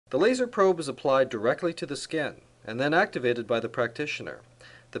The laser probe is applied directly to the skin and then activated by the practitioner.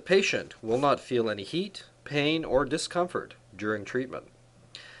 The patient will not feel any heat, pain, or discomfort during treatment.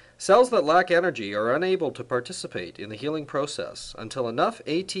 Cells that lack energy are unable to participate in the healing process until enough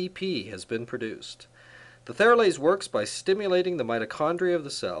ATP has been produced. The theralase works by stimulating the mitochondria of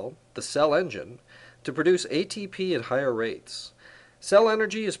the cell engine, to produce ATP at higher rates. Cell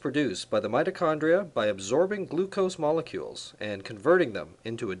energy is produced by the mitochondria by absorbing glucose molecules and converting them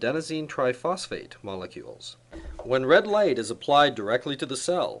into adenosine triphosphate molecules. When red light is applied directly to the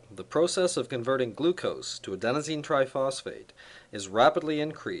cell, the process of converting glucose to adenosine triphosphate is rapidly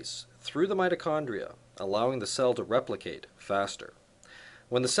increased through the mitochondria, allowing the cell to replicate faster.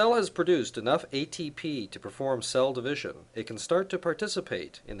 When the cell has produced enough ATP to perform cell division, it can start to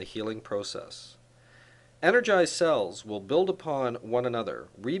participate in the healing process. Energized cells will build upon one another,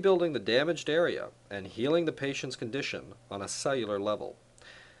 rebuilding the damaged area and healing the patient's condition on a cellular level.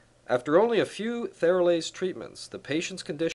 After only a few theralase treatments, the patient's condition